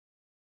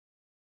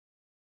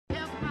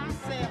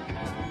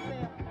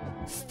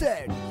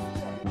Mistério.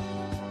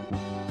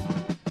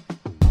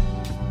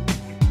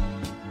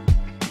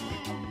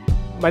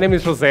 My name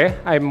is José.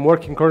 I'm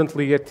working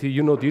currently at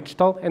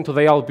Digital, and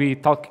today I'll be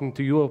talking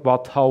to you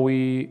about how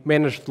we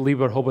manage to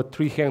deliver over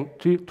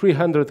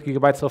 300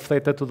 gigabytes of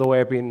data to the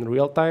web in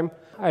real time.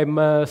 I'm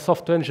a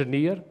software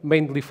engineer,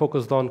 mainly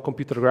focused on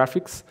computer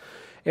graphics,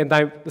 and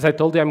as I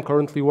told you, I'm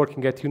currently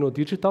working at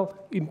Digital.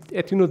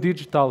 At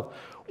Digital,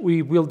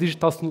 we build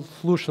digital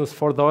solutions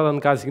for the oil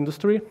and gas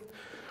industry.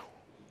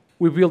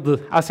 We build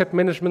asset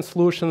management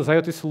solutions,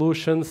 IoT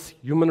solutions,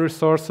 human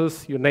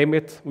resources, you name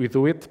it, we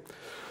do it.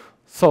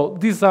 So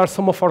these are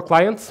some of our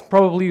clients.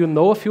 Probably you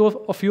know a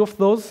few of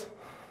those.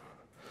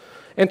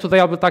 And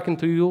today I'll be talking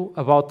to you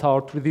about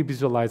our 3D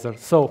visualizer.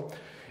 So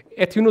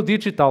at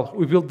Digital,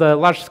 we built a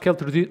large-scale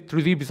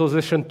 3D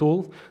visualization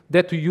tool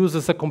that we use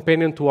as a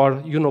companion to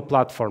our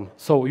platform.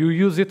 So you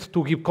use it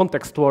to give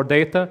context to our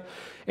data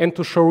and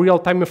to show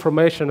real-time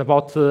information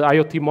about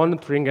IoT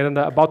monitoring and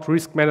about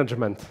risk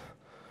management.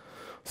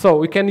 So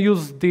we can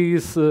use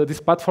this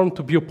platform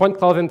to view point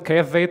cloud and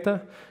CAD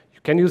data.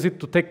 You can use it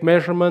to take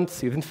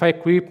measurements, identify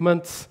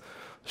equipment,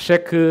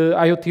 check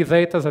IoT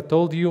data, as I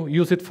told you,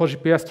 use it for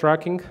GPS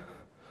tracking.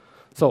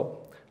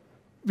 So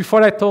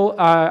before I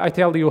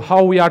tell you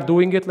how we are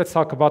doing it, let's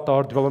talk about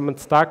our development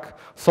stack.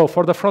 So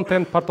for the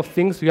front-end part of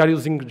things, we are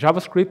using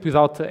JavaScript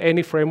without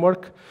any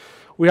framework.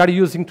 We are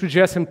using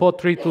 2JS and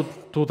Poetry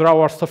to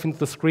draw our stuff into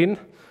the screen,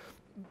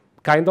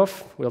 kind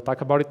of. We'll talk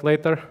about it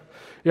later.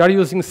 We are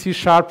using C#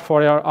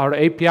 for our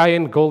API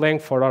and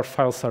Golang for our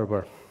file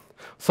server.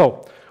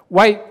 So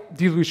why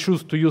did we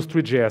choose to use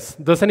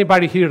 3JS? Does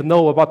anybody here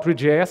know about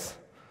 3JS?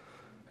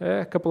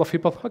 A couple of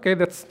people. OK,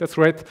 that's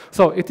great.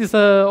 So it is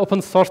an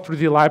open source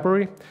 3D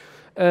library.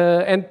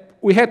 And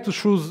we had to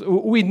choose.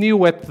 We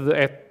knew at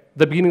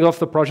the beginning of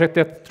the project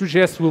that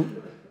 3JS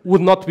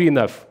would not be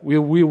enough. We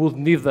would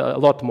need a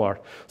lot more.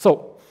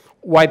 So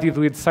why did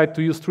we decide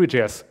to use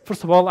 3JS?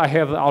 First of all, I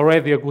had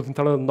already a good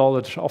internal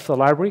knowledge of the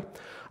library.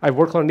 I've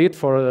worked on it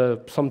for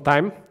some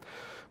time.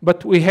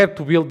 But we had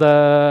to build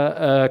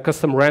a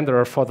custom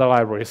renderer for the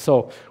library.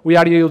 So we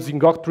are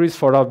using octrees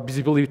for our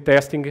visibility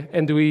testing,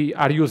 and we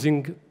are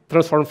using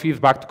transform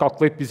feedback to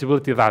calculate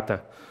visibility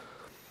data.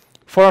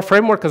 For our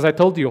framework, as I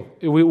told you,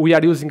 we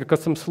are using a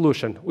custom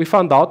solution. We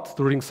found out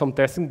during some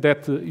testing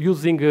that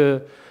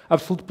using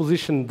absolute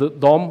position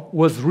DOM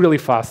was really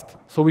fast.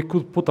 So we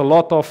could put a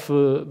lot of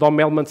DOM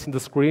elements in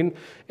the screen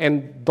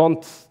and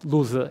don't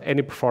lose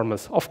any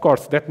performance. Of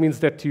course, that means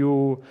that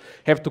you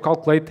have to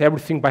calculate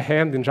everything by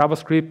hand in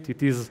JavaScript.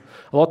 It is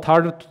a lot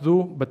harder to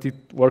do, but it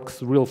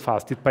works real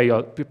fast. It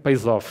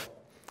pays off.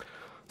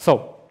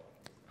 So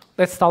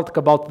let's talk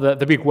about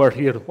the big word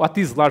here. What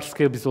is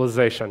large-scale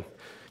visualization?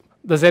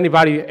 Does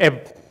anybody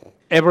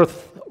ever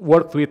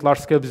worked with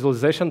large-scale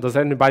visualization? Does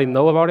anybody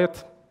know about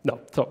it? No.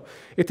 So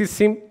it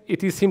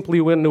is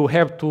simply when you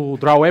have to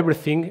draw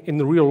everything in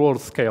the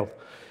real-world scale.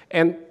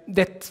 And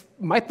that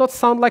might not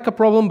sound like a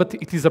problem, but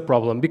it is a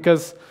problem.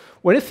 Because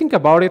when you think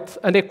about it,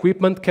 an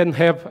equipment can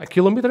have a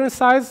kilometer in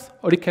size,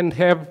 or it can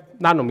have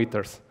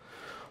nanometers.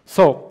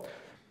 So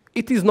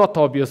it is not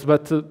obvious,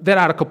 but there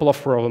are a couple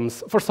of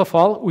problems. First of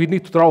all, we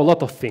need to draw a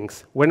lot of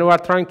things. When we are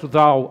trying to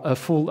draw a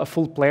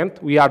full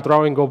plant, we are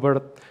drawing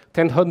over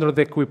 1,000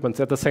 equipments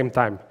at the same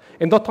time.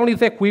 And not only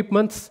the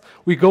equipments,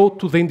 we go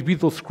to the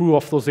individual screw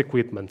of those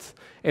equipments.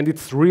 And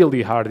it's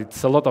really hard.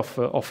 It's a lot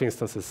of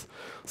instances.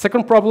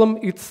 Second problem,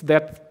 it's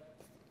that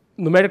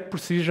numeric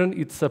precision,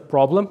 it's a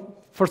problem.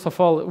 First of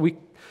all,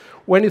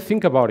 when you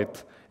think about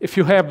it, if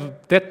you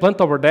have that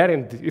plant over there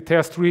and it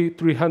has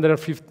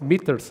 350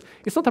 meters,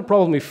 it's not a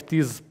problem if it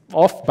is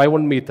off by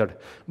 1 meter.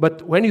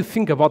 But when you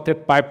think about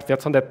that pipe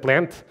that's on that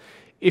plant,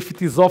 if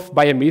it is off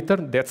by a meter,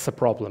 that's a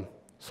problem.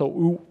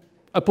 So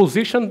a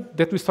position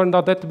that we store in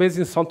our database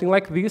is something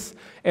like this,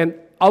 and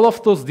all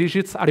of those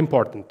digits are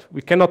important.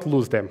 We cannot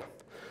lose them.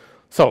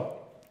 So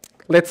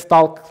let's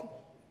talk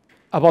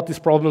about these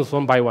problems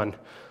one by one.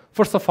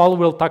 First of all,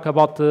 we'll talk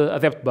about a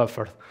depth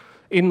buffer.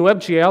 In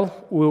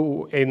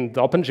WebGL, in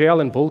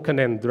OpenGL and Vulkan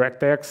and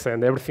DirectX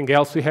and everything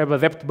else, we have a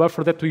depth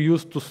buffer that we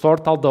use to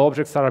sort all the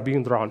objects that are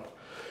being drawn.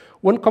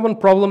 One common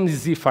problem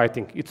is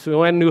Z-fighting. It's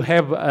when you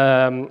have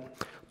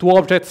two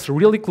objects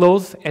really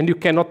close and you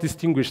cannot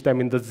distinguish them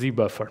in the Z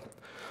buffer.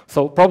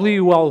 So probably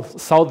you all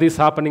saw this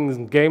happening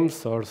in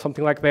games or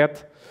something like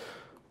that.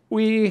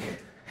 We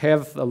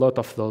had a lot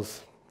of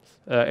those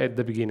at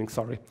the beginning,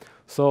 sorry.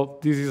 So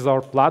this is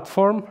our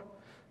platform.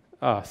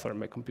 Sorry,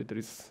 my computer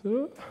is,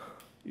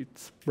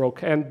 it's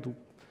broke. And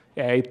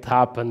yeah, it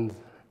happened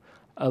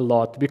a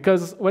lot.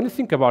 Because when you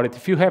think about it,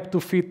 if you have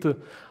to fit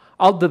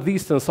all the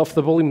distance of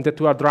the volume that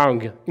you are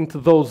drawing into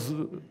those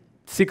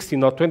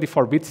 16 or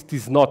 24 bits, it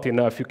is not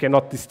enough. You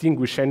cannot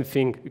distinguish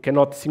anything. You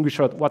cannot distinguish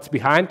what's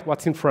behind,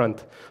 what's in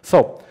front.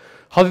 So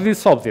how did we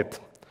solve it?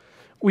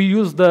 We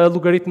use the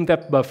logarithm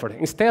depth buffer.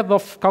 Instead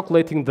of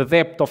calculating the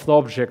depth of the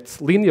objects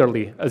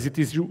linearly, as it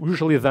is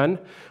usually done,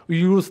 we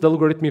use the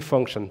logarithmic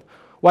function.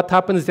 what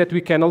happens is that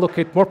we can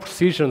allocate more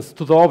precisions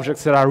to the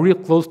objects that are real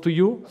close to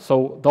you.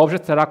 So the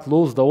objects that are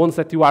close, the ones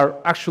that you are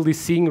actually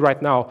seeing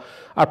right now,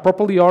 are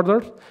properly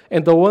ordered,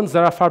 and the ones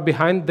that are far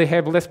behind, they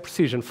have less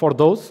precision. For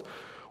those,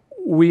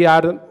 we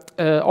are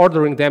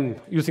ordering them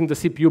using the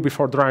CPU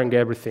before drawing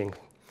everything.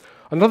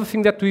 Another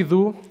thing that we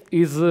do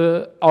is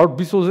our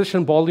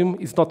visualization volume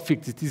is not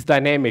fixed, it is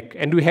dynamic,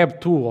 and we have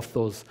two of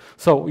those.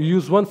 So we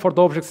use one for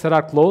the objects that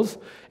are close,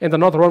 and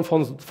another one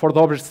for the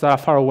objects that are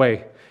far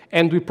away,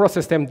 and we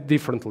process them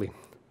differently.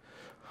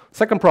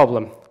 Second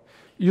problem,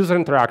 user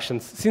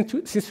interactions.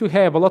 Since we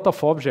have a lot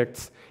of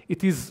objects,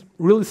 it is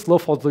really slow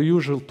for the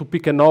user to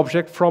pick an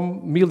object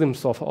from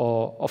millions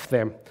of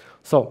them.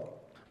 So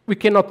we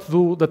cannot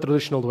do the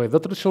traditional way. The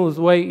traditional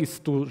way is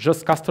to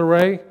just cast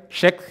array,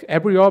 check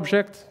every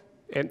object,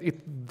 and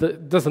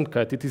it doesn't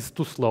cut, it is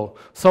too slow.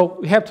 So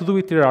we have to do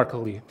it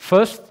hierarchically.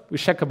 First, we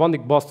check a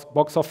bounding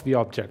box of the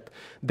object.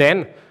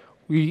 Then,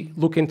 we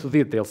look into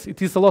details. It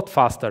is a lot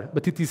faster,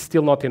 but it is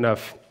still not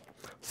enough.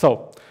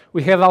 So,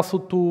 we had also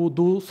to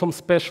do some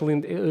spatial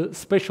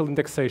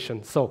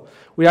indexation. So,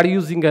 we are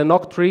using an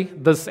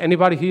octree. Does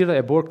anybody here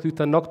have worked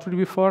with an octree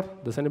before?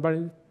 Does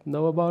anybody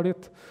know about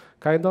it?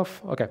 Kind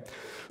of? Okay.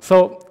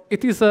 So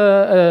it is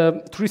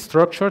a tree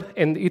structure,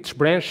 and each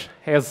branch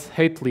has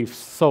 8 leaves.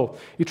 So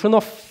each one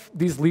of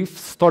these leaves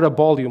store a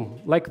volume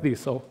like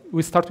this. So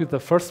we start with the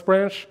first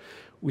branch,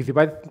 we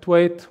divide it into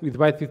 8, we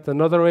divide it into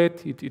another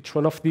 8, each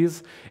one of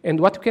these. And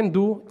what you can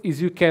do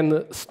is you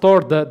can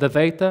store the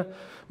data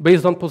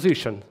based on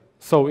position.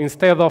 So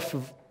instead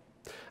of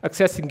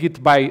accessing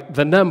it by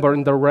the number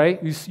in the array,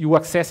 you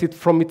access it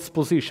from its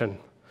position.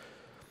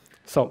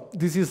 So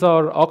this is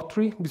our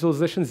octree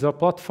visualization, this is our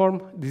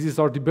platform, this is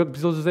our debug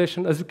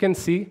visualization. As you can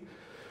see,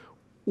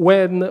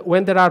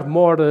 when there are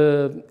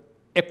more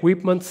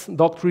equipments,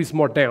 the octree is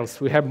more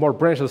dense. We have more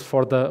branches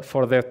for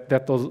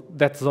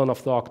that zone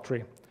of the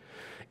octree.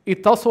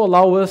 It also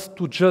allows us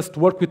to just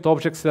work with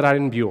objects that are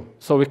in view.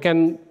 So we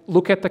can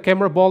look at the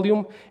camera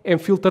volume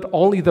and filter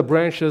only the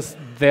branches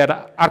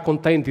that are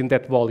contained in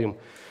that volume.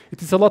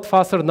 It is a lot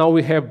faster. Now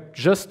we have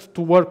just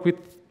to work with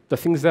the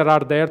things that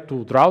are there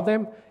to draw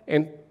them,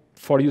 and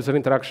for user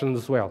interaction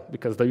as well,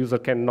 because the user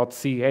cannot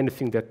see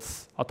anything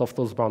that's out of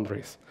those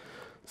boundaries.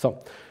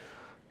 So,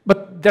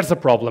 but there's a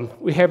problem.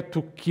 We have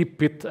to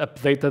keep it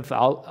updated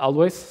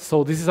always.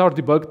 So this is our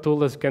debug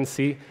tool, as you can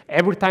see.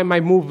 Every time I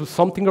move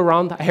something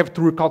around, I have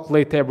to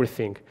recalculate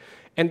everything.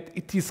 And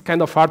it is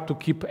kind of hard to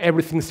keep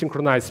everything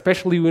synchronized,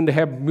 especially when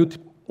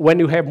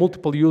you have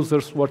multiple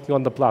users working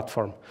on the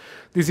platform.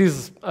 This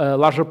is a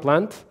larger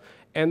plant,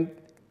 and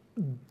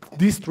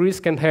these trees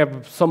can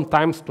have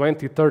sometimes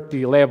 20,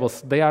 30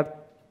 levels. They are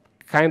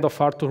kind of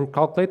hard to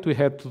recalculate. We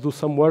had to do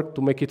some work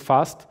to make it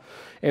fast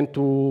and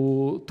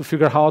to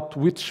figure out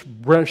which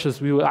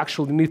branches we will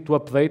actually need to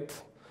update,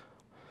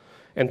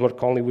 and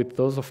work only with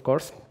those, of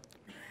course.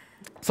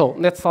 So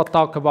let's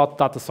talk about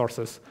data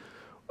sources.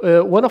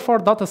 One of our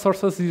data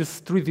sources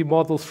is 3D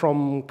models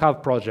from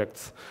CAD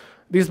projects.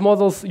 These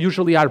models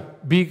usually are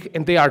big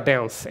and they are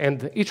dense,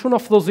 and each one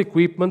of those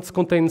equipments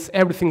contains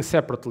everything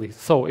separately.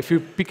 So if you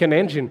pick an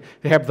engine,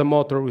 you have the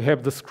motor, we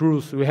have the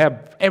screws, we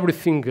have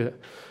everything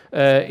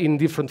in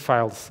different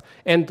files.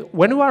 And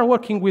when you are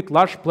working with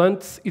large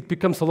plants, it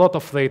becomes a lot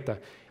of data.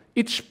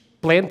 Each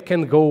plant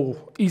can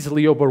go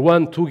easily over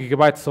 1, 2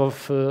 gigabytes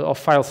of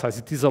file size.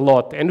 It is a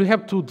lot, and we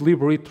have to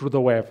deliver it through the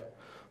web.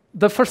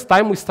 The first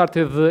time we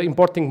started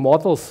importing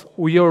models,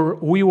 we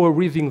were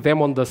reading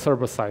them on the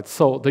server side.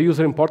 So the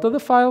user imported the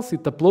files,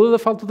 it uploaded the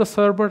file to the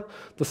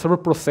server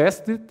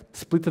processed it,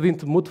 split it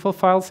into multiple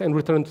files, and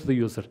returned it to the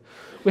user.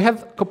 We had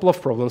a couple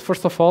of problems.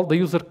 First of all, the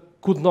user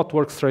could not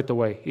work straight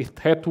away. It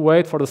had to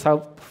wait for the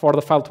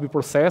file to be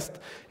processed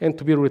and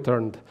to be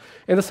returned.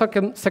 And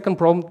the second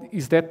problem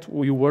is that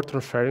we were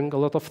transferring a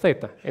lot of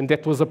data, and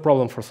that was a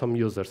problem for some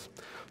users.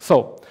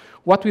 So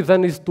what we've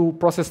done is to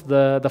process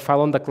the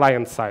file on the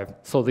client side.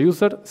 So the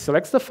user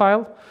selects the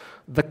file,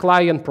 the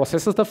client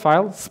processes the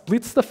file,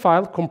 splits the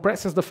file,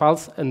 compresses the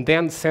files, and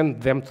then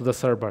sends them to the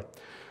server.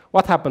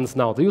 What happens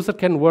now? The user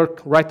can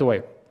work right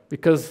away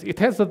because it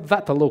has the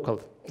data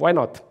local. Why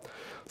not?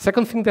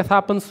 Second thing that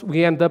happens,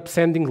 we end up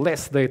sending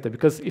less data,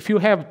 because if you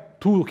have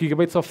 2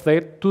 gigabytes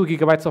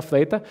of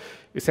data,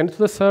 you send it to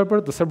the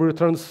server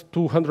returns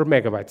 200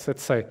 megabytes,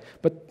 let's say.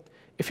 But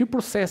if you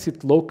process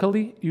it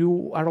locally,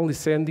 you are only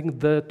sending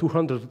the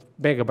 200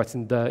 megabytes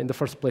in the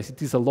first place.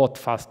 It is a lot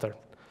faster.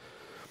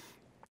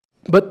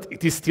 But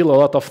it is still a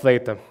lot of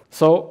data.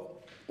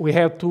 So we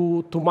have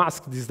to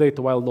mask this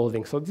data while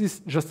loading. So this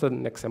is just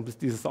an example.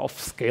 This is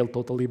off scale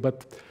totally,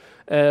 but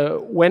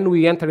when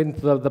we enter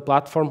into the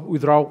platform, we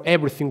draw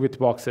everything with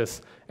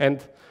boxes.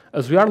 And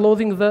as we are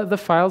loading the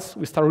files,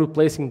 we start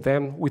replacing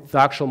them with the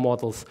actual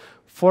models.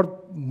 For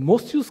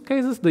most use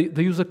cases,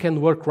 the user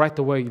can work right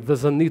away. It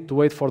doesn't need to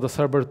wait for the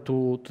server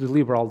to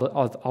deliver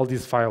all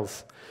these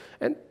files.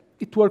 And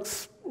it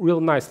works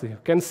real nicely. You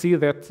can see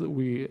that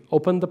we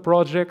opened the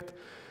project,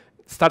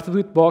 started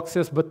with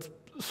boxes, but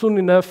soon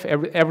enough,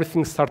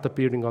 everything started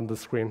appearing on the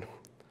screen.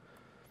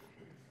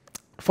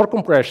 For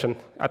compression,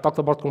 I talked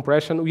about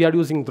compression. We are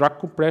using drag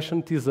compression.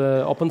 It is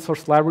an open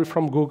source library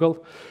from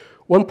Google.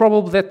 One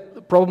problem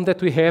that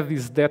we have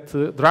is that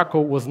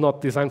Draco was not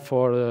designed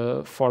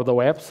for the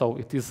web, so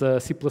it is a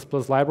C++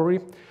 library.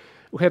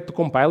 We had to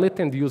compile it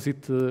and use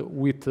it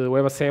with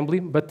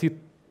WebAssembly, but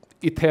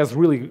it has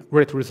really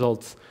great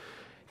results.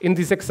 In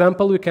this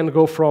example, we can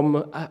go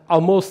from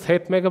almost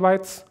 8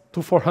 megabytes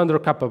to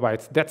 400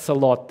 KB. That's a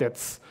lot.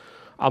 That's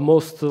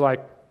almost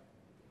like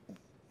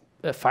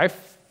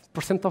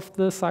 5% of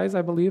the size,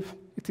 I believe.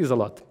 It is a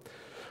lot.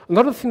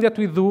 Another thing that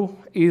we do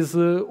is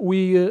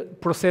we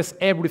process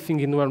everything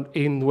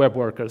in web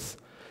workers.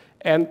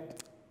 And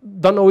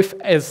don't know if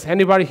has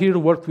anybody here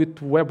worked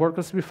with web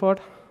workers before?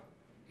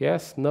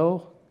 Yes?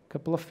 No? A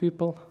couple of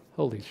people?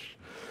 Holy sh.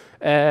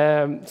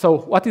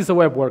 So what is a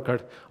web worker?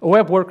 A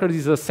web worker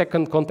is a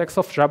second context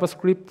of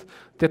JavaScript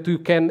that you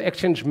can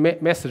exchange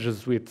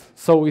messages with.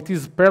 So it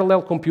is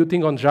parallel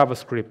computing on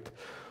JavaScript.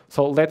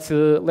 So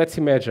let's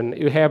imagine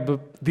you have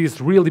this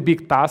really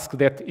big task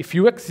that if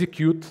you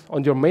execute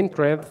on your main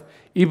thread,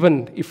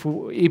 even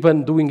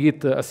doing it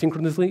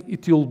asynchronously,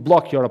 it will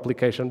block your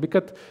application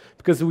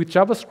because with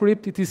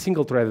JavaScript it is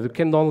single threaded. You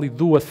can only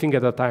do a thing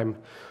at a time.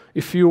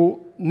 If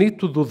you need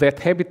to do that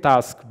heavy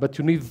task, but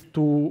you need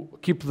to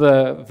keep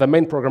the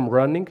main program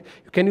running,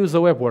 you can use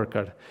a web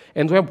worker.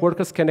 And web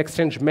workers can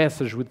exchange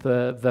message with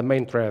the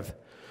main thread.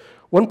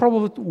 One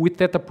problem with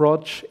that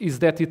approach is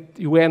that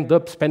you end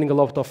up spending a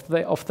lot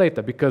of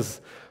data because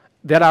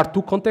there are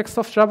two contexts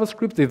of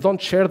JavaScript. They don't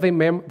share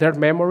their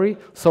memory.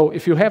 So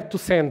if you have to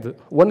send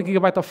 1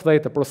 gigabyte of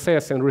data,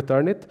 process, and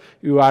return it,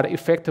 you are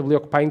effectively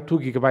occupying 2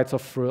 gigabytes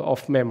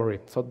of memory.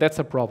 So that's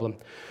a problem.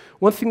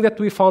 One thing that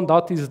we found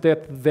out is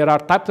that there are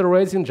typed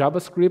arrays in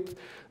JavaScript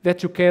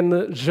that you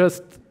can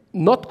just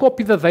not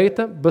copy the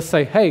data, but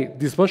say, hey,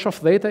 this bunch of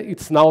data,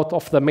 it's now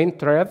of the main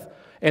thread,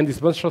 and this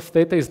bunch of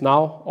data is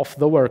now of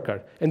the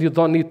worker. And you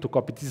don't need to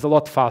copy. It is a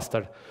lot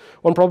faster.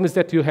 One problem is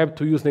that you have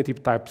to use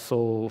native types,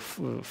 so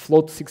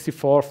float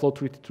 64, float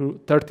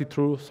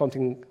 32,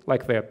 something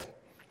like that.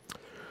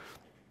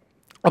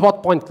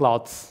 About point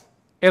clouds.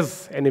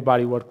 Has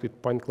anybody worked with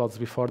point clouds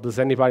before? Does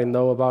anybody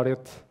know about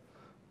it?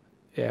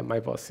 Yeah, my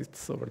boss,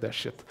 it's over there,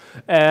 shit.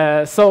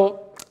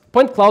 So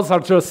point clouds are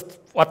just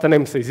what the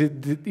name says.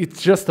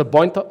 It's just a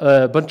bunch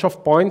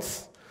of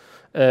points.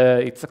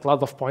 It's a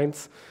cloud of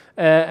points.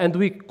 And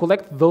we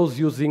collect those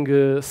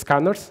using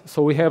scanners.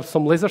 So we have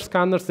some laser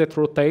scanners that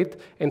rotate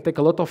and take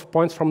a lot of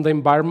points from the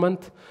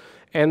environment.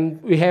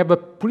 And we have a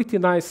pretty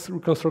nice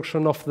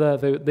reconstruction of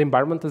the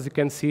environment, as you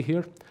can see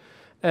here.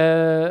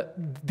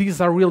 These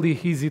are really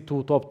easy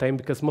to obtain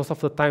because most of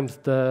the times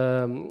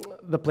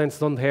the plants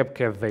don't have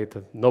CAD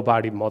data.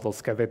 Nobody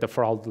models CAD data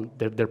for all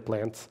their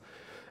plants.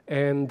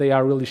 And they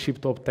are really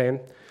cheap to obtain.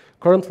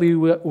 Currently,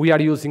 we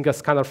are using a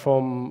scanner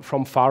from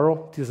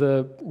Faro. It is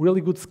a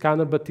really good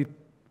scanner, but it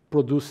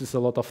produces a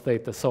lot of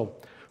data. So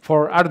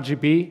for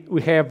RGB,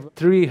 we have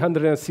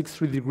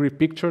 360-degree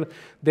picture.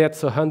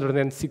 That's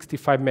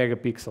 165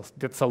 megapixels.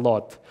 That's a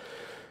lot.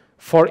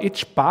 For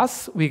each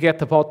pass, we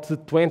get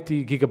about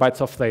 20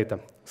 gigabytes of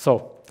data.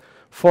 So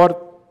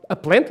for a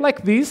plant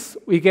like this,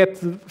 we get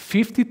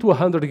 50 to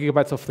 100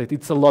 gigabytes of data.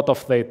 It's a lot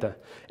of data.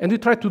 And we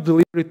try to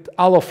deliver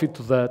all of it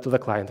to the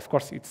client. Of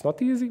course, it's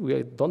not easy.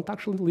 We don't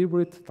actually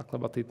deliver it. Talk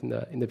about it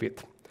in a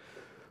bit.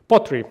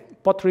 Pottery.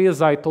 Pottery,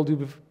 as I told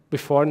you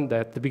before,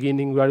 at the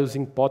beginning, we are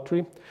using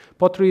Pottery.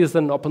 Pottery is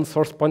an open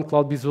source point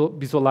cloud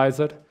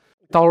visualizer.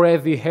 It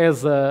already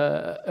has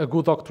a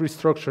good octree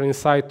structure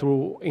inside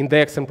to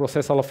index and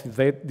process all of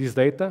this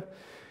data.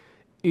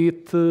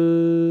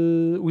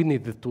 We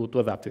needed to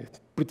adapt it.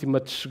 Pretty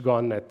much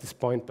gone at this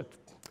point.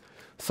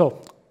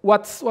 So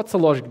what's the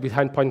logic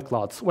behind point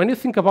clouds? When you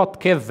think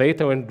about CAD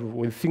data,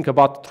 when you think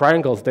about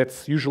triangles,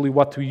 that's usually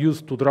what we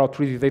use to draw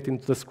 3D data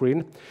into the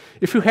screen.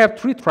 If you have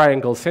 3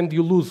 triangles and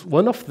you lose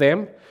one of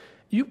them,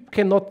 you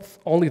cannot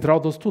only draw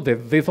those 2.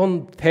 They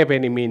don't have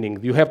any meaning.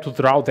 You have to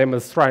draw them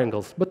as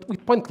triangles. But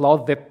with point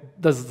cloud,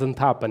 that doesn't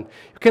happen.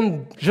 You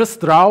can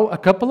just draw a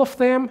couple of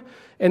them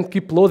and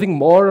keep loading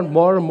more and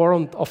more and more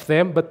of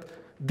them, but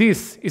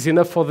this is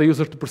enough for the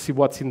user to perceive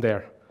what's in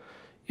there.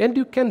 And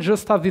you can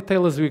just add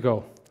detail as we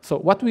go. So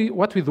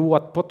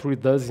what Pottery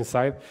does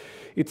inside,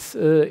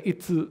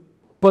 it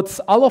puts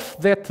all of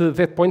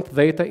that point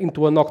data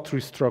into an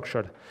octree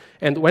structure.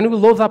 And when we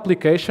load the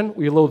application,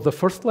 we load the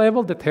first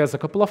level that has a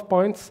couple of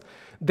points,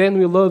 then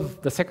we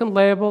load the second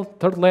level,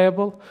 third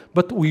level,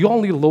 but we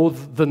only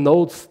load the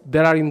nodes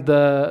that are in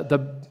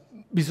the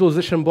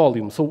visualization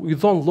volume. So we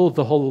don't load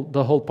the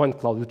whole point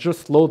cloud, we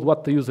just load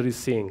what the user is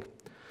seeing.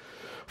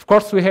 Of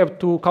course, we have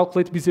to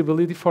calculate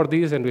visibility for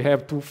this, and we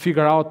have to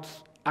figure out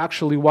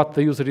actually what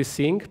the user is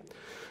seeing.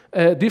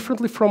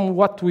 Differently from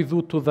what we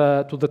do to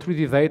the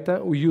 3D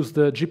data, we use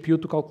the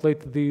GPU to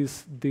calculate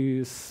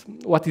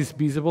what is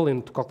visible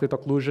and to calculate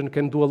occlusion.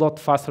 Can do a lot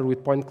faster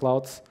with point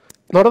clouds.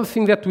 Another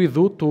thing that we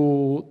do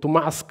to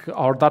mask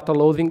our data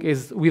loading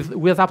is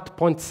we adapt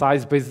point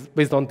size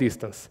based on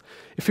distance.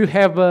 If you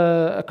have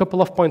a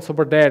couple of points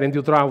over there and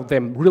you draw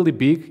them really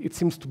big, it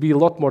seems to be a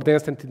lot more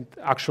dense than it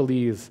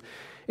actually is.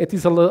 It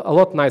is a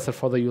lot nicer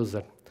for the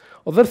user.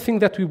 Other thing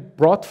that we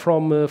brought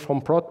from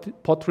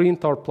Pottery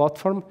into our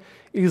platform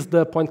is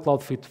the point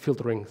cloud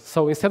filtering.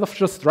 So instead of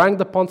just drawing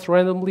the points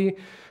randomly,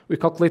 we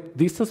calculate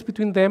distance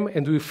between them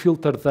and we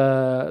filter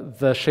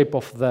the shape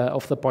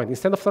of the point.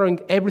 Instead of throwing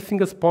everything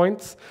as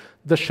points,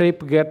 the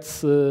shape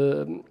gets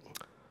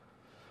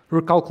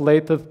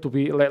recalculated to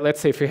be, let's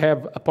say if you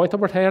have a point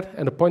over here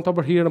and a point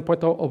over here and a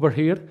point over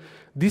here,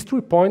 these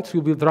 3 points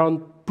will be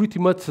drawn pretty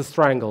much as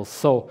triangles.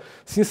 So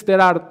since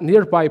there are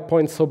nearby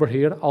points over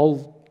here,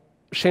 I'll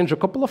change a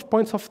couple of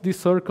points of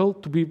this circle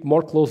to be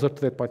more closer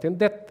to that point. And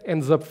that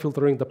ends up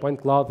filtering the point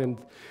cloud and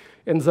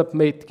ends up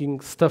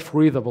making stuff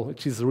readable,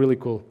 which is really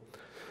cool.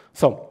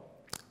 So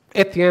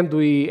at the end,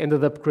 we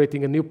ended up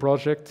creating a new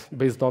project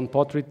based on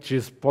Pottery, which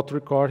is Pottery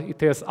Core. It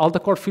has all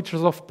the core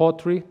features of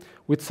Pottery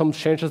with some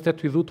changes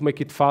that we do to make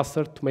it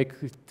faster, to make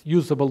it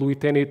usable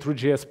with any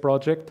 3GS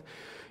project.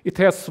 It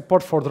has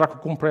support for Draco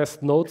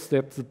compressed nodes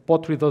that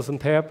Pottery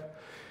doesn't have.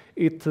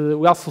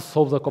 We also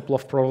solved a couple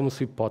of problems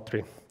with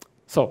Pottery.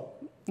 So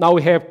now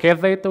we have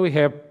CAD data, we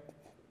have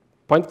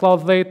point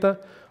cloud data.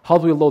 How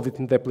do we load it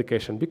in the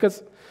application?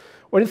 Because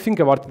when you think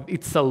about it,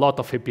 it's a lot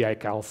of API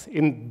calls.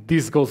 And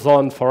this goes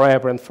on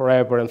forever and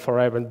forever and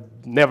forever and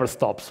never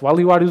stops. While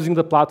you are using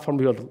the platform,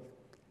 you're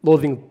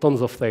loading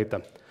tons of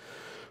data.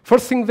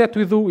 First thing that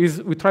we do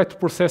is we try to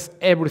process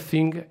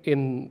everything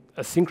in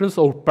asynchronous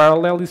or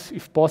parallel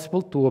if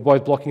possible to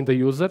avoid blocking the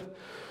user.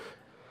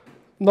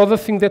 Another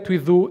thing that we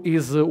do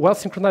is while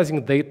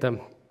synchronizing data,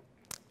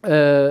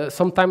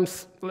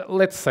 sometimes,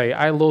 let's say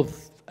I load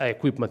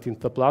equipment into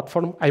the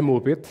platform, I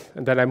move it,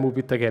 and then I move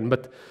it again.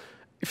 But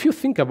if you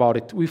think about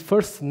it, we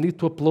first need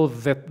to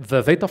upload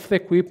the data of the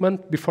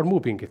equipment before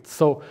moving it.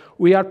 So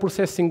we are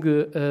processing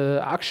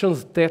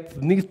actions that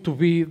need to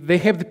be, they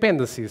have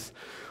dependencies,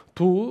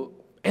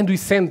 and we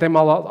send them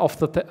all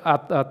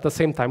at the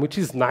same time, which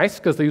is nice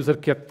because the user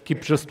can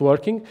keep just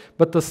working,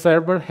 but the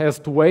server has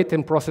to wait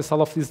and process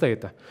all of this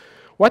data.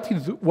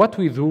 What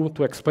we do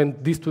to explain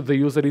this to the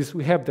user is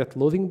we have that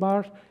loading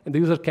bar, and the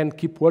user can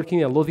keep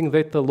working and loading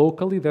data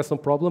locally. That's no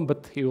problem,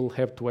 but he will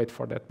have to wait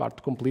for that bar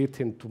to complete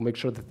and to make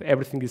sure that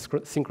everything is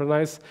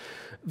synchronized.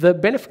 The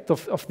benefit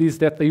of this is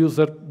that the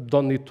user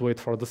don't need to wait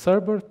for the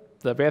server.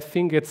 The bad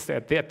thing is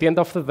at the end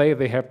of the day,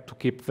 they have to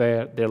keep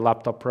their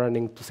laptop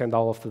running to send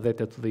all of the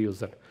data to the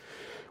user,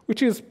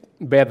 which is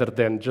better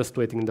than just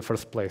waiting in the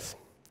first place.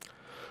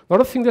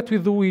 Another thing that we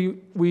do,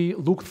 we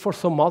looked for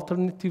some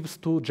alternatives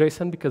to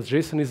JSON because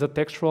JSON is a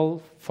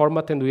textual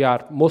format and we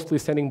are mostly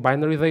sending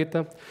binary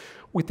data.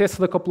 We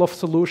tested a couple of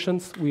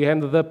solutions. We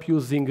ended up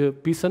using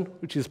PSON,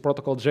 which is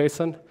protocol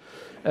JSON.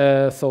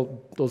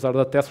 So those are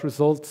the test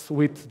results.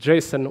 With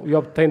JSON, we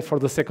obtained for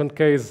the second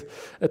case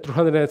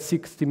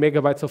 260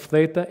 megabytes of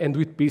data, and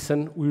with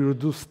PSON, we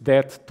reduced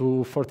that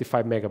to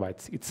 45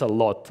 megabytes. It's a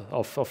lot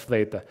of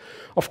data.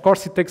 Of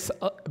course, it takes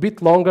a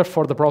bit longer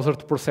for the browser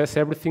to process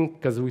everything,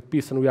 because with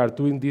PSON, we are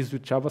doing this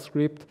with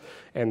JavaScript,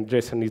 and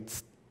JSON,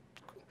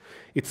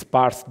 it's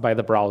parsed by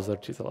the browser,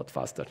 which is a lot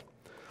faster.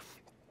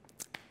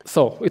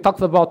 So we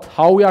talked about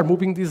how we are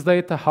moving this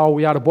data, how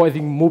we are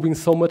avoiding moving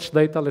so much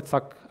data. Let's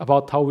talk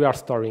about how we are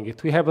storing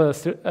it. We have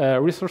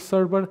a resource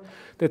server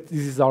that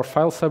this is our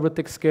file server,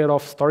 takes care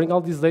of storing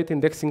all this data,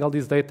 indexing all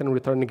this data, and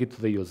returning it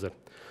to the user.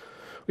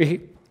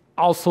 We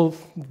also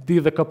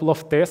did a couple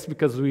of tests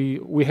because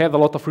we had a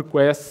lot of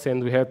requests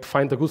and we had to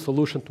find a good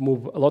solution to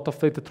move a lot of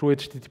data through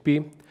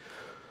HTTP.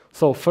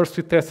 So first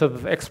we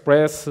tested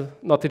Express,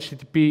 not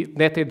HTTP,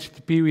 net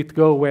HTTP with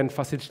Go and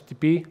fast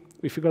HTTP.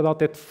 We figured out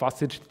that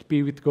fast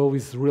HTTP with Go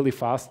is really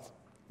fast.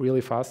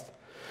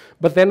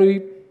 But then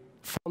we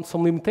found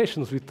some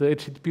limitations with the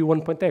HTTP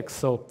 1.x.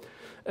 So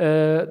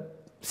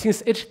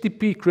since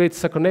HTTP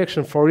creates a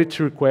connection for each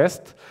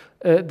request,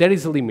 there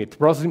is a limit.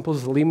 Browser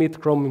imposes a limit,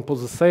 Chrome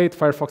imposes 8,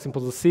 Firefox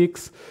imposes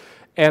 6,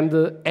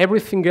 and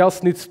everything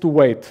else needs to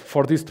wait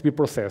for this to be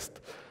processed.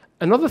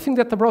 Another thing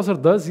that the browser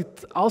does,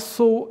 it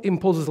also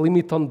imposes a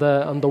limit on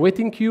the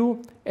waiting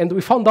queue, and we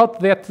found out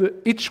that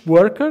each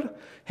worker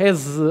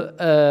has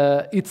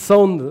its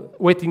own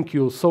waiting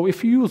queue. So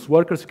if you use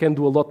workers, you can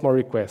do a lot more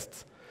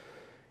requests.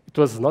 It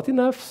was not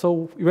enough,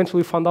 so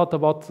eventually we found out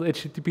about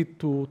HTTP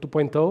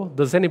 2.0.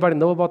 Does anybody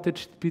know about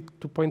HTTP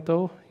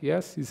 2.0?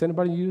 Yes? Is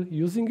anybody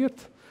using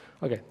it?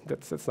 Okay,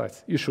 that's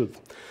nice. You should.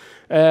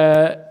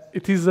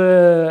 It is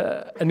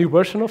a new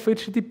version of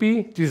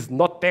HTTP. It is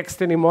not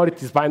text anymore.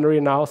 It is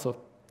binary now, so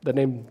the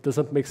name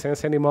doesn't make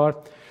sense anymore.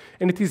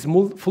 And it is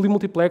fully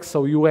multiplexed,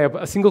 so you have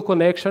a single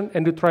connection,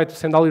 and you try to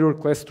send all your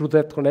requests through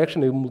that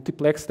connection, and you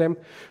multiplex them,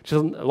 which is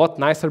a lot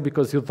nicer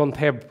because you don't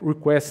have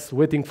requests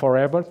waiting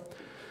forever.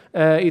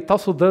 It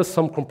also does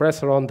some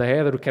compressor on the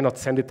header. You cannot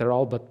send it at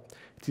all, but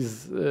it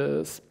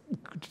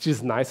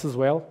is nice as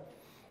well.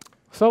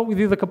 So we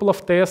did a couple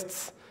of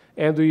tests,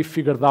 and we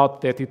figured out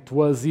that it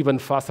was even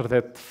faster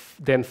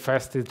than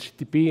fast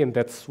HTTP, and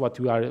that's what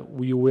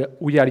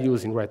we are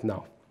using right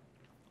now.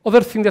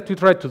 Other thing that we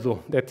tried to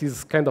do that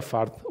is kind of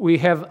hard. We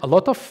have a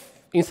lot of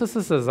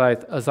instances,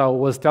 as I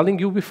was telling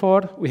you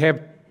before. We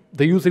have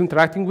the user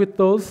interacting with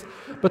those,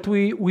 but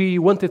we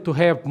wanted to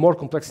have more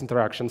complex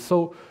interactions.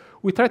 So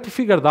we tried to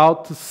figure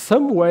out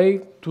some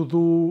way to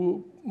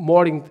do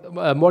more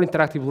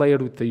interactive layer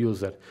with the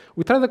user.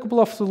 We tried a couple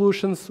of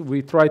solutions.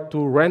 We tried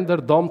to render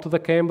DOM to the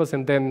canvas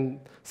and then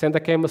send the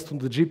canvas to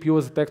the GPU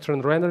as a texture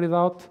and render it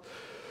out.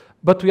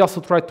 But we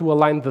also tried to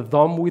align the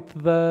DOM with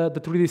the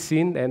 3D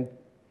scene, and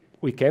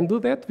we can do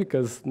that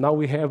because now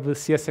we have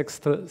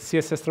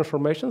CSS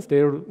transformations.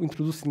 They're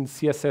introducing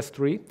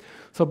CSS3.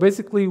 So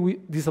basically,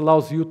 this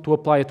allows you to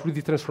apply a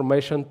 3D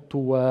transformation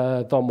to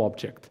a DOM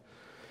object.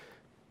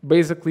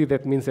 Basically,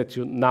 that means that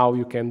now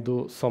you can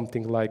do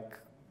something like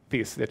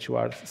this that you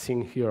are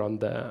seeing here on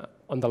the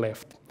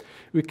left.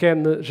 We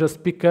can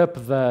just pick up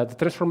the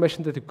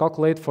transformation that you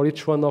calculate for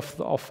each one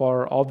of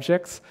our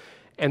objects,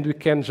 and we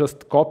can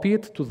just copy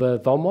it to the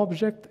DOM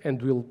object,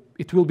 and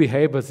it will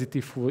behave as if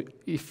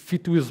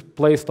it was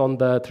placed on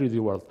the 3D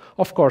world.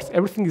 Of course,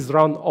 everything is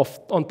run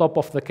on top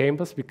of the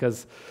canvas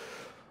because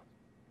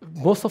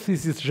most of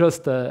this is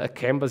just a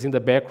canvas in the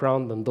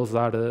background, and those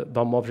are the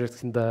DOM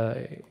objects in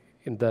the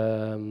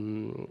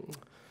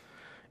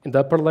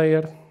upper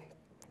layer.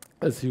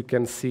 As you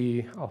can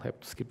see, I'll have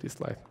to skip this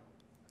slide.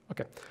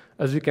 Okay.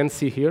 As you can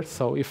see here,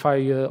 so if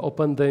I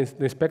open the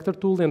inspector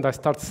tool and I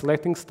start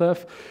selecting stuff,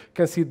 you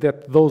can see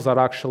that those are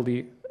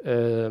actually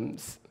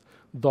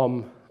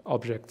DOM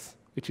objects,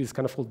 which is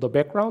kind of cool. The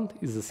background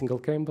is a single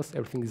canvas,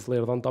 everything is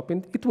layered on top,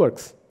 and it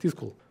works. It is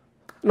cool.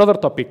 Another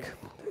topic.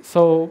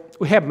 So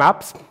we have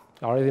maps.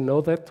 I already know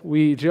that.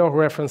 We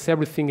geo-reference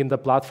everything in the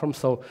platform,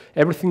 so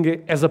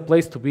everything has a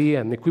place to be,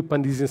 and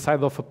equipment is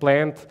inside of a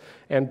plant,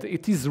 and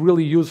it is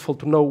really useful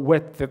to know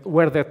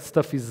where that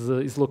stuff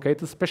is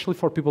located, especially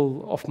for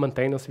people of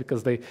maintenance,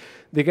 because they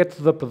get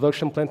to the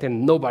production plant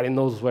and nobody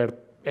knows where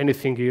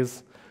anything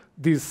is.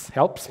 This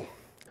helps.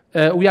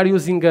 We are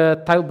using a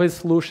tile-based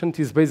solution. It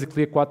is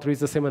basically a quad tree,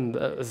 it's the same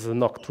as a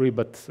NOC tree,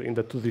 but in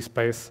the 2D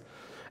space.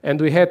 And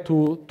we had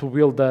to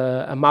build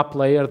a map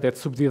layer that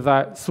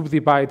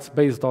subdivides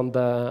based on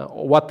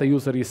what the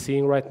user is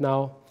seeing right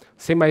now.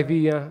 Same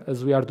idea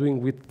as we are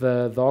doing with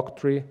the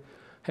octree.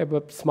 Have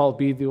a small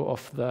video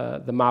of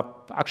the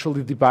map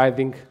actually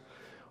dividing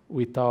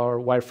with our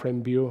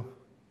wireframe view.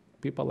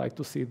 People like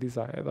to see this,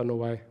 I don't know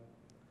why.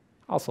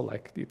 Also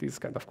like, it is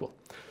kind of cool.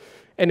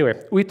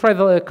 Anyway, we tried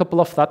a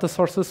couple of data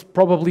sources.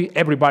 Probably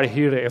everybody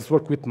here has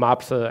worked with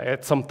maps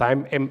at some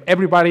time, and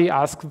everybody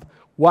asked,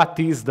 what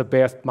is the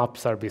best map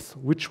service?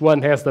 Which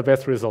one has the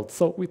best results?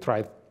 So we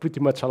tried pretty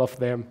much all of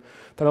them.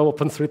 They're all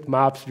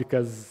OpenStreetMaps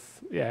because,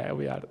 yeah,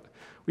 we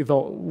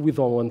don't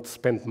want to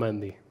spend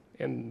money,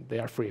 and they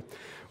are free.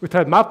 We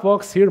tried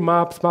Mapbox, Here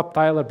Maps,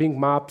 MapTiler, Bing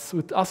Maps.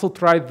 We also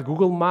tried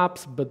Google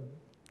Maps, but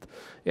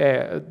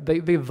yeah, they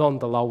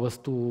don't allow us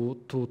to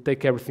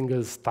take everything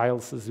as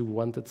tiles as we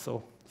wanted,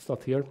 so it's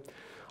not here.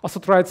 Also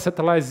tried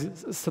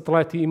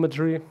satellite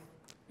imagery.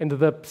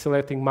 Ended up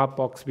selecting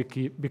Mapbox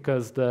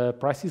because the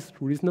price is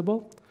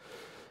reasonable.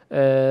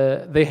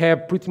 They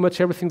have pretty much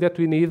everything that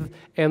we need,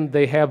 and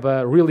they have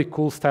a really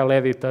cool style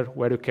editor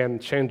where you can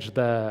change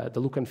the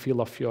look and feel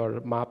of your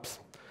maps.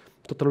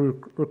 Totally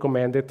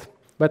recommend it.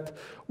 But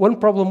one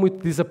problem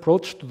with this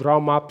approach to draw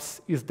maps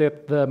is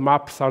that the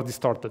maps are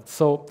distorted.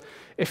 So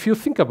if you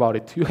think about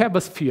it, you have a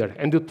sphere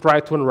and you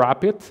try to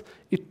unwrap it,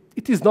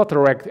 it is not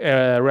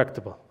a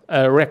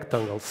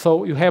rectangle,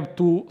 so you have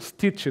to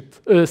stretch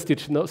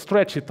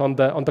it on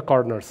the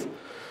corners.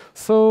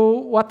 So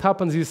what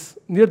happens is,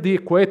 near the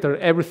equator,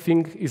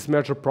 everything is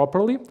measured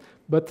properly,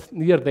 but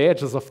near the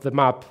edges of the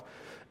map,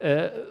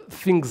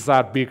 things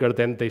are bigger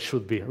than they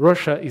should be.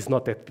 Russia is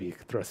not that big,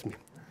 trust me.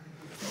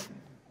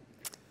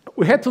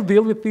 We had to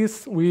deal with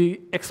this.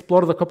 We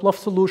explored a couple of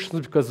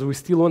solutions because we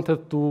still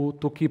wanted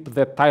to keep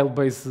that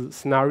tile-based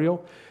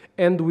scenario.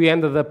 And we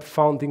ended up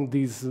founding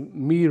these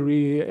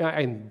MIRI,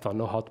 I don't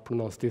know how to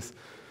pronounce this,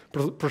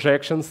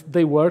 projections.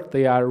 They work,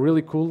 they are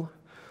really cool.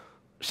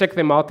 Check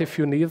them out if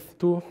you need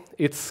to.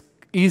 It's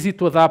easy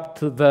to adapt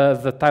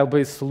the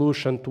tile-based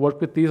solution to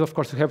work with these. Of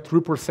course, you have to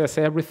reprocess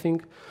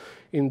everything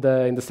in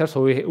the steps.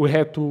 So we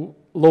had to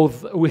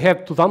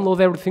download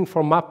everything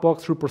from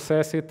Mapbox,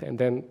 reprocess it, and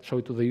then show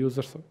it to the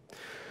user. So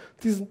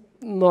it is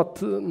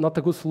not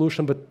a good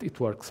solution, but it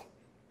works.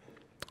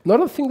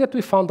 Another thing that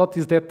we found out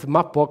is that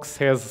Mapbox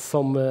has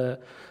some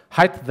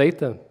height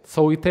data.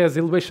 So it has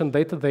elevation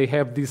data. They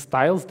have these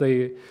tiles.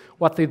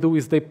 What they do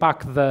is they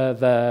pack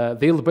the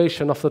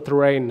elevation of the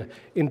terrain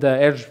in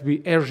the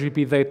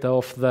RGB data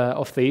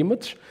of the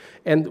image.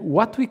 And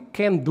what we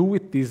can do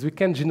with this, we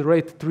can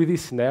generate 3D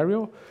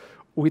scenario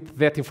with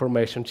that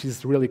information, which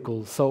is really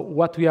cool. So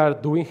what we are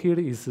doing here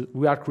is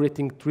we are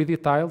creating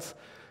 3D tiles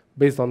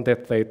based on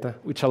that data,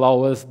 which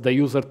allows the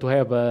user to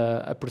have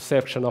a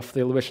perception of the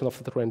elevation of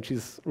the terrain, which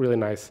is really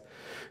nice.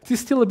 It is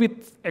still a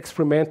bit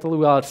experimental.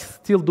 We are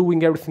still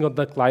doing everything on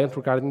the client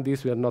regarding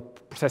this. We are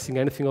not processing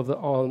anything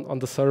on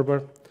the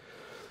server.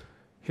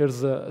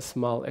 Here's a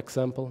small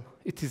example.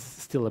 It is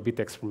still a bit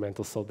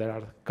experimental, so there are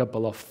a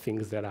couple of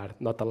things that are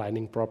not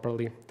aligning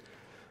properly.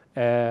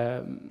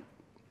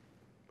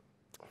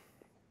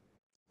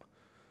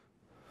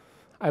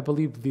 I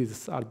believe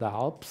these are the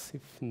Alps.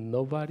 If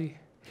nobody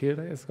here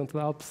has gone to the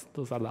Alps,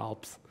 those are the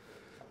Alps.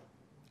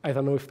 I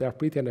don't know if they're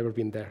pretty, I've never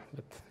been there,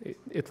 but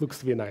it looks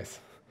to be nice.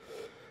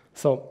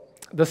 So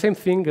the same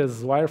thing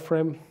as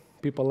wireframe.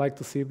 People like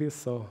to see this,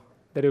 so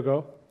there you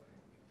go.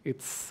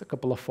 It's a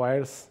couple of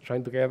wires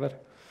joined together.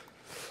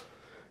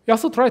 We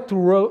also tried to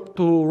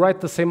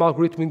write the same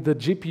algorithm in the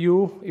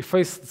GPU. It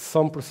faced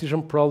some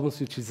precision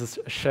problems, which is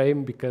a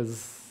shame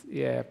because,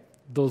 yeah,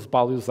 those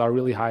values are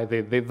really high.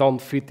 They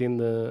don't fit in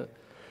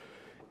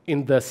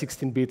the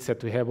 16 bits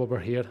that we have over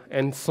here,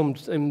 and some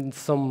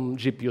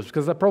GPUs.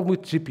 Because the problem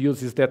with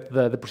GPUs is that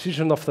the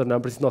precision of the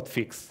number is not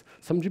fixed.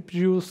 Some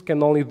GPUs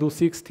can only do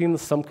 16,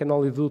 some can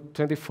only do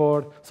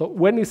 24. So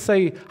when we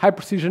say high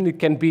precision, it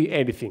can be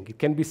anything. It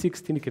can be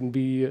 16, it can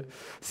be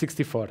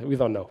 64. We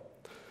don't know.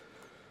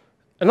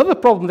 Another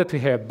problem that we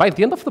had, by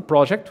the end of the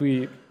project,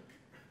 we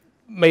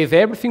made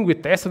everything, we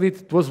tested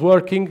it, it was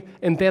working,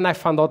 and then I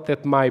found out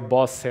that my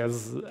boss had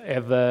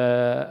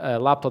a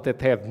laptop that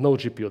had no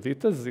GPU.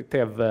 It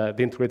had the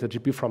integrated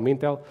GPU from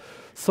Intel.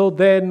 So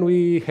then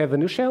we had a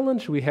new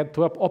challenge. We had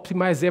to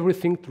optimize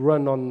everything to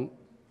run on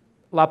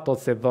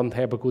laptops that don't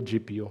have a good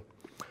GPU.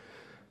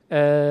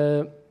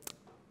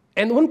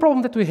 And one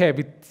problem that we have,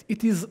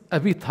 it is a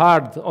bit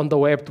hard on the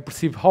web to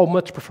perceive how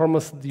much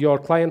performance your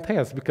client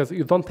has, because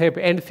you don't have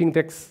anything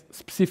that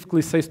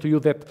specifically says to you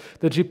that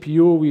the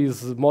GPU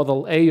is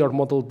model A or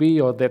model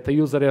B, or that the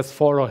user has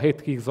 4 or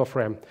 8 gigs of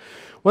RAM.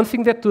 One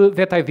thing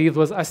that I did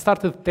was I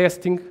started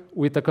testing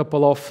with a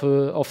couple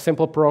of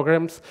sample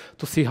programs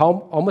to see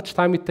how much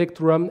time it takes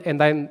to run,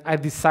 and then I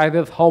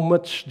decided how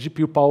much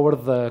GPU power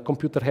the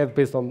computer had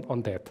based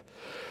on that.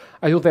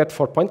 I do that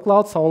for point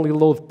clouds. I only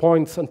load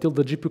points until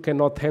the GPU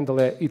cannot handle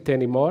it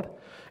anymore.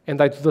 And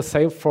I do the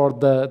same for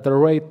the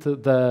rate,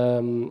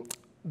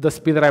 the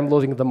speed that I'm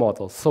loading the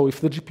model. So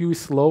if the GPU is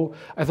slow,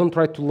 I don't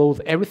try to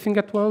load everything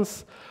at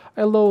once.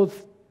 I load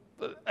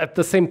at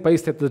the same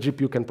pace that the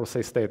GPU can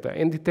process data.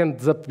 And it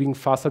ends up being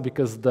faster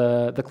because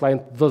the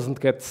client doesn't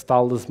get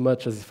stalled as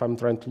much as if I'm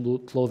trying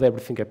to load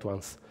everything at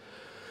once.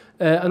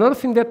 Another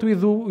thing that we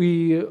do,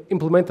 we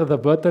implemented a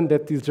button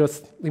that is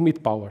just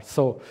limit power.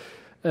 So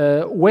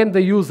when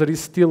the user is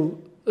still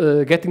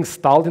getting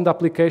stalled in the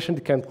application,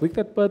 they can click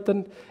that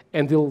button,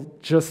 and it'll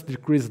just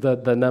decrease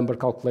the number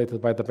calculated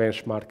by the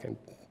benchmark. And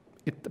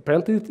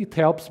apparently it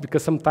helps,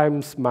 because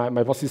sometimes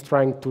my boss is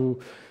trying to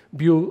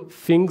view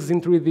things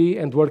in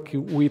 3D and work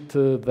with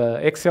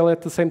the Excel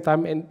at the same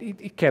time, and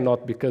it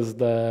cannot, because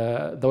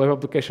the web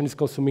application is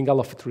consuming all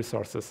of its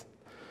resources.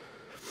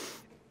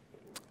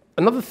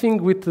 Another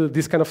thing with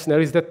this kind of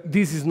scenario is that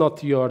this is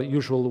not your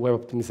usual web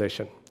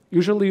optimization.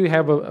 Usually you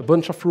have a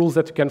bunch of rules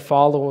that you can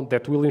follow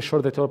that will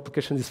ensure that your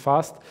application is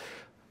fast.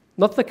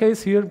 Not the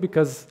case here,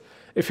 because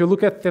if you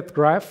look at that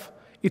graph,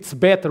 it's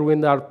better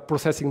when they are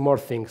processing more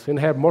things. When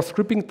you have more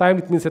scripting time,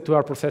 it means that we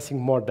are processing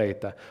more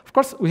data. Of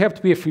course, we have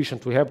to be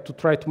efficient. We have to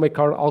try to make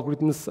our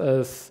algorithms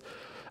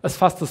as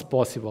fast as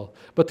possible.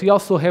 But we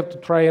also have to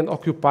try and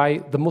occupy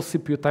the most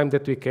CPU time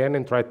that we can,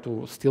 and try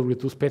to still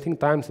reduce painting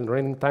times and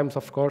rendering times,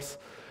 of course.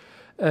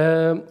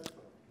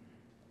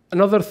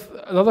 Another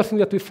thing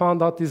that we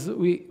found out is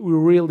we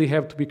really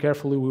have to be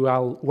careful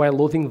while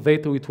loading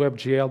data with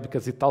WebGL,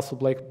 because it also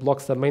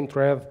blocks the main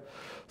thread.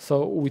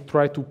 So we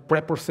try to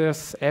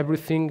pre-process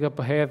everything up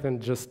ahead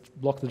and just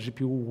block the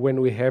GPU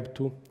when we have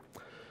to.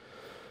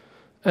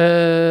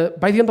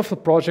 By the end of the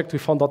project, we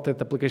found out that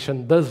the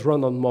application does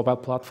run on mobile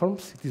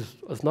platforms. It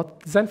was not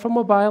designed for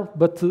mobile,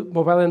 but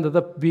mobile ended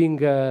up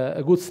being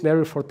a good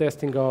scenario for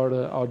testing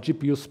our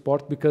GPU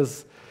support,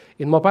 because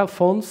in mobile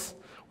phones,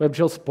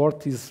 WebGL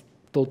support is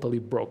totally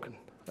broken.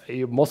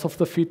 Most of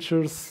the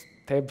features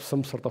have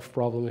some sort of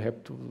problem. You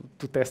have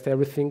to test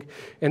everything.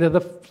 Ended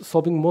up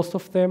solving most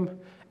of them,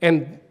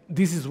 and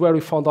this is where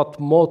we found out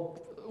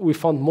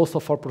most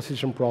of our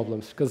precision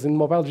problems, because in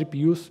mobile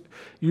GPUs,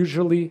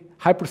 usually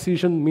high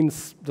precision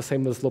means the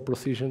same as low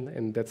precision,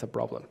 and that's a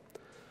problem.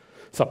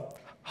 So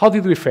how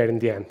did we fare in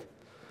the end?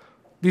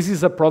 This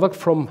is a product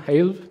from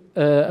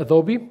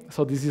Adobe.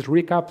 So this is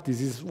Recap.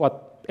 This is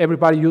what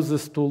everybody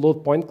uses to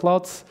load point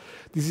clouds.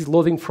 This is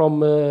loading from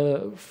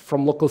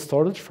local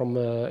storage, from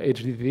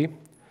HDD.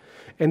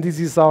 And this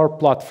is our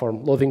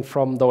platform, loading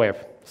from the web.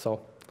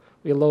 So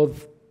we load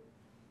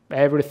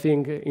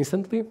everything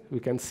instantly. We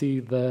can see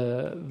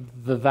the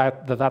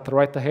data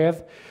right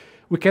ahead.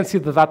 We can see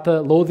the data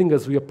loading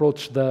as we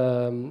approach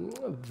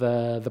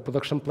the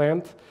production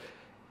plant.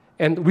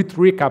 And with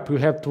Recap, you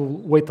have to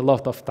wait a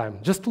lot of time.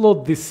 Just to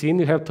load this scene,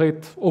 you have to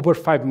wait over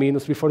 5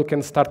 minutes before you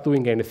can start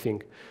doing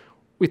anything.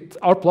 With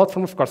our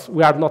platform, of course,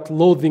 we are not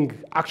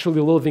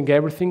actually loading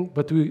everything,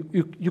 but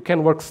you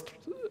can work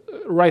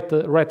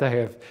right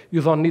ahead.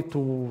 You don't need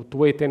to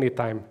wait any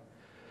time.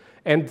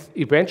 And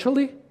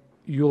eventually,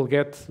 you'll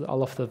get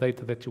all of the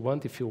data that you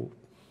want if you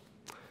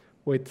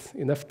wait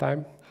enough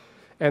time.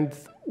 And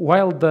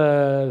while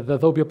the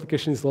Adobe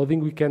application is loading,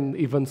 we can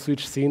even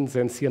switch scenes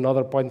and see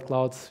another point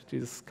clouds,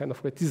 which is kind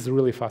of great. This is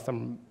really fast.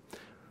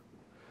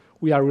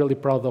 We are really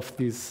proud of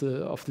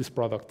this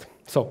product.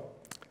 So,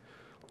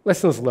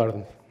 lessons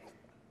learned.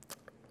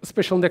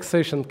 Spatial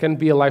indexation can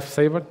be a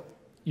lifesaver.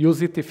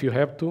 Use it if you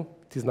have to.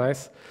 It is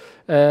nice.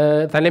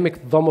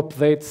 Dynamic DOM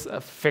updates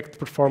affect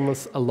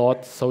performance a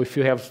lot. So if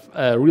you have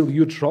a really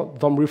huge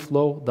DOM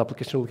reflow, the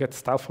application will get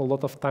stuck for a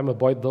lot of time.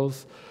 Avoid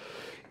those.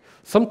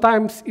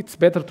 Sometimes it's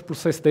better to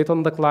process data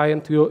on the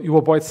client. You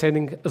avoid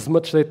sending as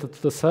much data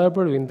to the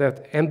server. You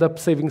end up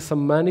saving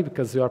some money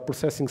because you are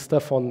processing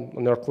stuff on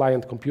your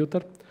client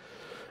computer.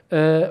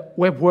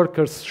 Web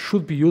workers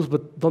should be used,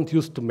 but don't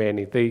use too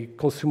many. They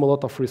consume a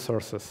lot of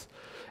resources.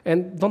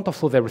 And don't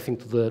offload everything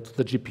to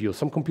the GPU.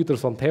 Some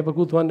computers don't have a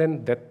good one,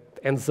 and that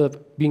ends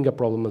up being a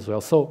problem as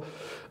well. So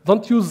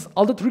don't use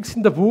all the tricks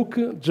in the book,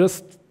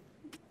 just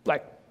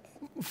like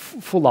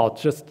full out.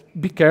 Just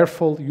be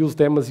careful, use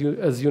them as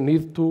you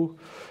need to.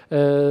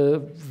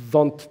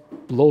 Don't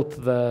bloat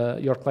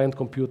your client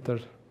computer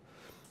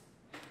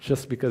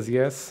just because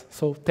yes.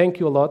 So thank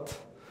you a lot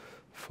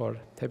for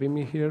having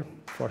me here,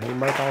 for having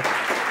my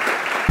talk.